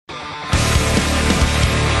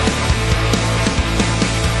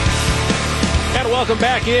welcome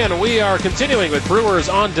back in. We are continuing with Brewers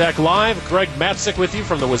On Deck Live. Greg Matzik with you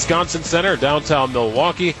from the Wisconsin Center, downtown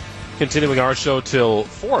Milwaukee. Continuing our show till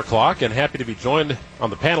 4 o'clock, and happy to be joined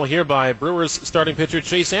on the panel here by Brewers starting pitcher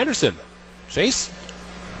Chase Anderson. Chase,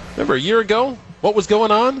 remember a year ago what was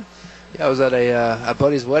going on? Yeah, I was at a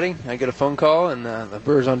buddy's wedding. I get a phone call, and the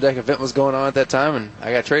Brewers On Deck event was going on at that time, and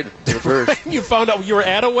I got traded to the Brewers. You found out you were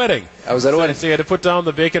at a wedding. I was at a wedding. So you had to put down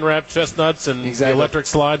the bacon-wrapped chestnuts and the electric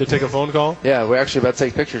slide to take a phone call? Yeah, we're actually about to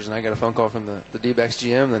take pictures, and I got a phone call from the D-backs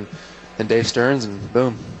GM and Dave Stearns, and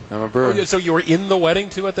boom, I'm a Brewer. Oh, so you were in the wedding,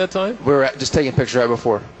 too, at that time? We were just taking pictures right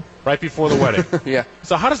before. Right before the wedding. Yeah.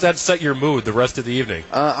 So how does that set your mood the rest of the evening?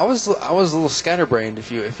 I was a little scatterbrained,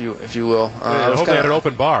 if you will. I hope they had an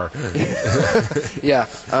open bar. Yeah.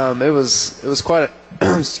 It was quite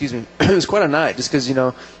a excuse me. It was quite a night, just because you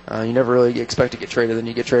never really expect to get traded. Then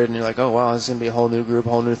you get traded, and you're like, oh wow, this is gonna be a whole new group,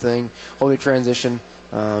 whole new thing, whole new transition.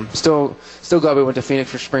 Still glad we went to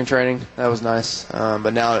Phoenix for spring training. That was nice.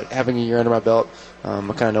 But now having a year under my belt, I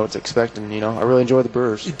kind of know what to expect, and I really enjoy the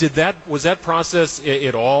Brewers. Was that process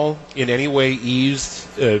at all in any way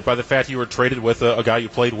eased by the fact you were traded with a guy you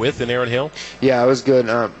played with in Aaron Hill? Yeah, it was good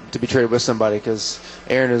to be traded with somebody, because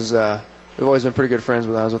Aaron is. We've always been pretty good friends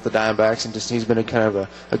when I was with the Diamondbacks, and he's been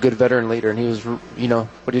a good veteran leader, and he was,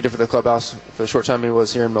 what he did for the clubhouse for the short time he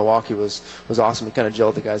was here in Milwaukee was awesome. He kind of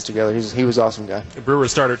gelled the guys together. He was an awesome guy.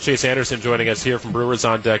 Brewers starter Chase Anderson joining us here from Brewers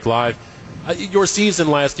On Deck Live. Your season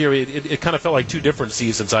last year, it kind of felt like two different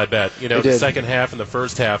seasons, I bet. The second half and the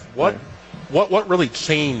first half. What really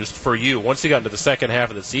changed for you once you got into the second half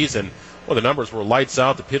of the season? Well, the numbers were lights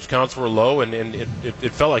out, the pitch counts were low, and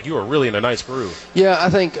it felt like you were really in a nice groove. Yeah,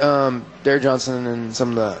 I think Derek Johnson and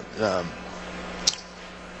some of the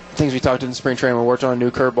things we talked in spring training, we worked on a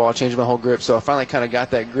new curveball, I changed my whole grip, so I finally kind of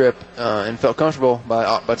got that grip and felt comfortable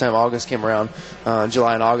by the time August came around,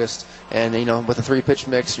 July and August. And, with a 3-pitch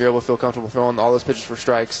mix, you're able to feel comfortable throwing all those pitches for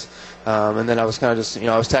strikes. And then I was kind of just,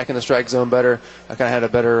 I was attacking the strike zone better. I kind of had a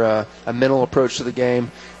better a mental approach to the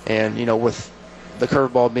game. And, with the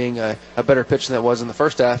curveball being a better pitch than it was in the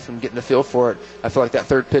first half and getting the feel for it, I feel like that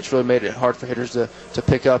third pitch really made it hard for hitters to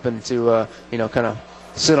pick up and to, kind of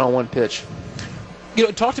sit on one pitch.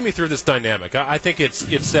 Talk to me through this dynamic. I think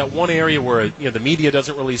it's that one area where the media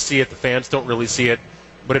doesn't really see it, the fans don't really see it,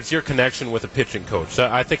 but it's your connection with a pitching coach.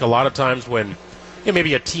 I think a lot of times when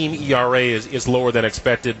maybe a team ERA is lower than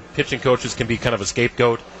expected, pitching coaches can be kind of a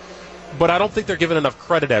scapegoat, but I don't think they're given enough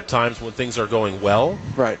credit at times when things are going well.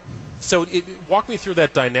 Right. So walk me through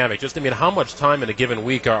that dynamic. How much time in a given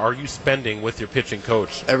week are you spending with your pitching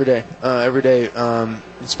coach? Every day.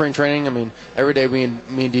 In spring training, every day me and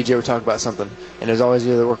DJ would talk about something. And there's always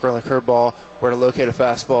either work around the curveball, where to locate a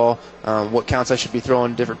fastball, what counts I should be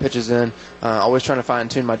throwing different pitches in. Always trying to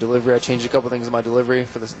fine-tune my delivery. I changed a couple things in my delivery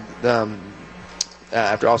for this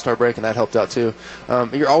after All-Star break, and that helped out too.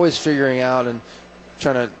 You're always figuring out and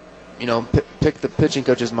trying to pick the pitching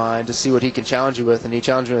coach's mind to see what he can challenge you with, and he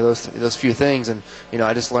challenged me with those few things, and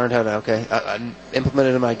I just learned how to I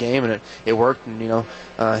implemented it in my game, and it worked, and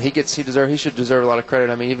he should deserve a lot of credit.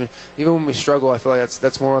 Even when we struggle, I feel like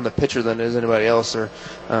that's more on the pitcher than it is anybody else,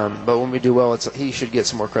 but when we do well, he should get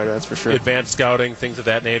some more credit, that's for sure. Advanced scouting, things of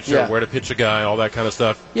that nature, where to pitch a guy, all that kind of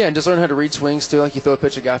stuff. Yeah, and just learn how to read swings too. Like you throw a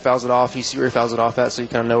pitch, a guy fouls it off, you see where he fouls it off at, so you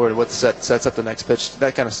kind of know what sets up the next pitch,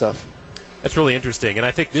 that kind of stuff. That's really interesting, and I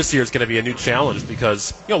think this year is going to be a new challenge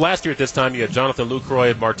because, last year at this time you had Jonathan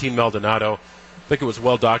Lucroy, Martin Maldonado. I think it was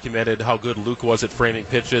well documented how good Luke was at framing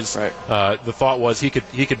pitches. Right. The thought was he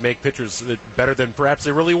could make pitchers better than perhaps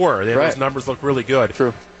they really were. Right. Those numbers look really good.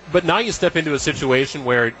 True. But now you step into a situation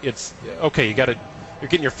where it's okay. You're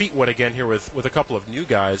getting your feet wet again here with a couple of new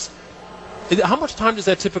guys. How much time does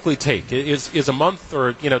that typically take? Is a month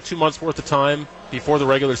or 2 months worth of time before the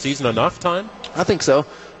regular season enough time? I think so.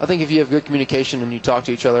 I think if you have good communication and you talk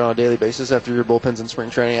to each other on a daily basis after your bullpens and spring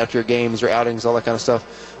training, after your games, your outings, all that kind of stuff,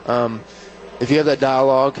 if you have that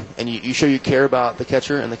dialogue and you show you care about the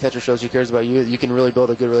catcher and the catcher shows you cares about you, you can really build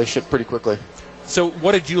a good relationship pretty quickly. So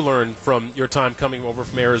what did you learn from your time coming over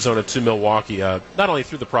from Arizona to Milwaukee, not only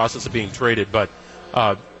through the process of being traded, but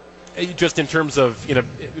just in terms of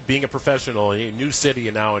being a professional, a new city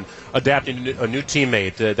now, and adapting to a new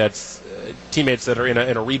teammate that's teammates that are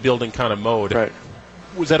in a rebuilding kind of mode? Right.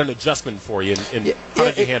 Was that an adjustment for you, and how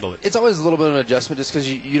did you handle it? It's always a little bit of an adjustment just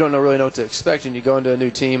because you don't really know what to expect, and you go into a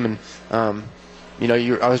new team, and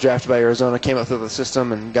I was drafted by Arizona, came up through the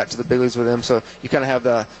system, and got to the big leagues with them, so you kind of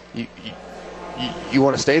have you you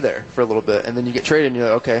want to stay there for a little bit, and then you get traded, and you're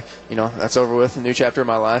like, okay, that's over with, a new chapter of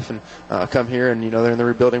my life, and come here, and they're in the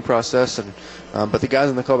rebuilding process, and but the guys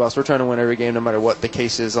in the clubhouse, we're trying to win every game, no matter what the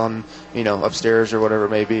case is on upstairs or whatever it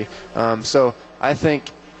may be. So I think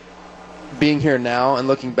being here now and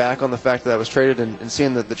looking back on the fact that I was traded and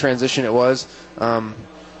seeing the transition it was.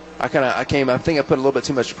 I think I put a little bit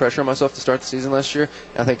too much pressure on myself to start the season last year.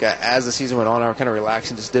 And I think as the season went on, I kind of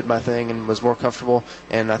relaxed and just did my thing and was more comfortable.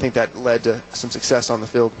 And I think that led to some success on the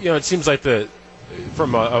field. It seems like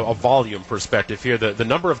from a volume perspective here, the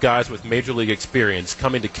number of guys with major league experience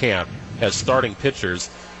coming to camp as starting pitchers,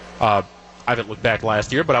 I haven't looked back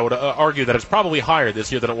last year, but I would argue that it's probably higher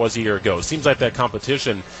this year than it was a year ago. Seems like that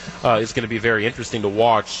competition is going to be very interesting to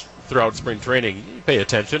watch throughout spring training. You pay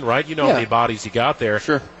attention, right? How many bodies you got there.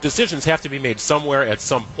 Sure. Decisions have to be made somewhere at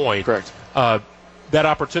some point. Correct. That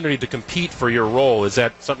opportunity to compete for your role, is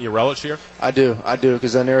that something you relish here? I do,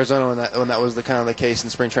 because in Arizona, when that was the kind of the case in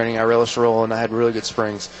spring training, I relished the role and I had really good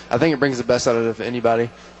springs. I think it brings the best out of anybody.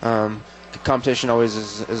 Competition always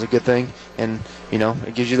is a good thing, and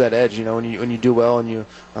it gives you that edge. When you do well and you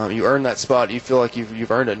earn that spot, you feel like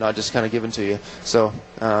you've earned it, not just kind of given to you. So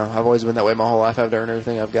I've always been that way my whole life. I've earned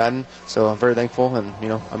everything I've gotten, so I'm very thankful, and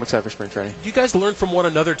I'm excited for spring training. Do you guys learn from one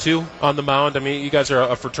another too on the mound? I mean, you guys are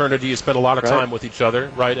a fraternity. You spend a lot of time with each other,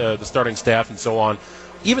 right? The starting staff and so on.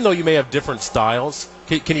 Even though you may have different styles,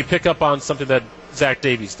 can you pick up on something that Zach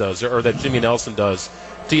Davies does or that Jimmy Nelson does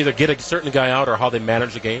to either get a certain guy out or how they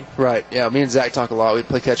manage the game? Right, yeah. Me and Zach talk a lot. We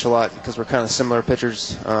play catch a lot because we're kind of similar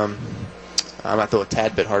pitchers. I might throw a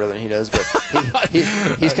tad bit harder than he does, but he's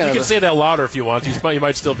kind of... You can say that louder if you want. You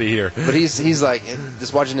might still be here. But he's like,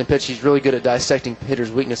 just watching him pitch, he's really good at dissecting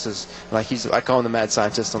hitters' weaknesses. Like I call him the mad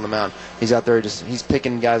scientist on the mound. He's out there he's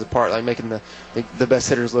picking guys apart, like making the best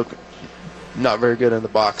hitters look not very good in the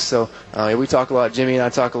box. So we talk a lot. Jimmy and I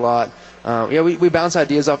talk a lot. We bounce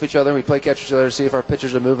ideas off each other. We play catch each other to see if our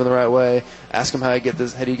pitchers are moving the right way. Ask him how do you get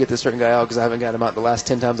this certain guy out, because I haven't got him out the last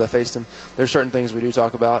 10 times I faced him. There's certain things we do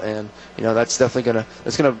talk about, and that's definitely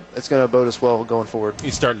gonna bode us well going forward.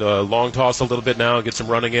 He's starting to long toss a little bit now, get some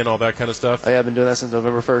running in, all that kind of stuff. I've been doing that since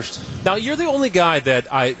November 1st. Now you're the only guy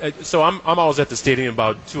that I'm always at the stadium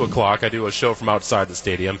about 2:00. I do a show from outside the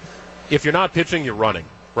stadium. If you're not pitching, you're running.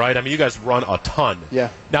 Right? I mean, you guys run a ton. Yeah.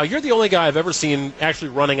 Now, you're the only guy I've ever seen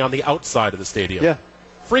actually running on the outside of the stadium. Yeah.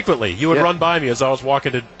 Frequently. You would run by me as I was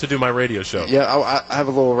walking to do my radio show. Yeah, I have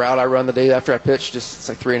a little route I run the day after I pitch. It's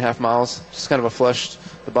like 3.5 miles. Just kind of a flush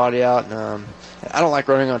the body out. I don't like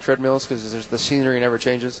running on treadmills because the scenery never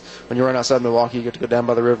changes. When you run outside Milwaukee, you get to go down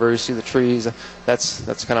by the river, you see the trees.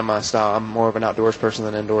 That's kind of my style. I'm more of an outdoors person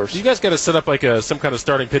than indoors. You guys got to set up like some kind of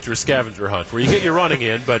starting pitcher scavenger hunt where you get your running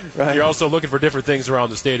in, but right. You're also looking for different things around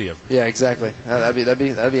the stadium. Yeah, exactly. That'd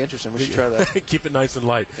be interesting. We should try that. Keep it nice and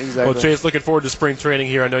light. Exactly. Well, Chase, looking forward to spring training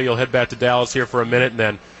here. I know you'll head back to Dallas here for a minute, and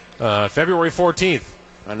then February 14th.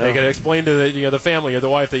 I know. You got to explain to the family or the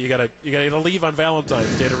wife that you got to leave on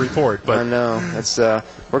Valentine's Day to report. But I know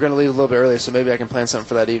we're going to leave a little bit earlier, so maybe I can plan something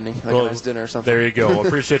for that evening, like a nice dinner or something. There you go. Well,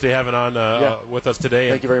 appreciate you having on with us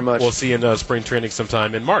today. Thank you very much. We'll see you in spring training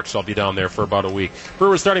sometime in March. I'll be down there for about a week.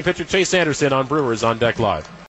 Brewers starting pitcher Chase Anderson on Brewers on Deck Live.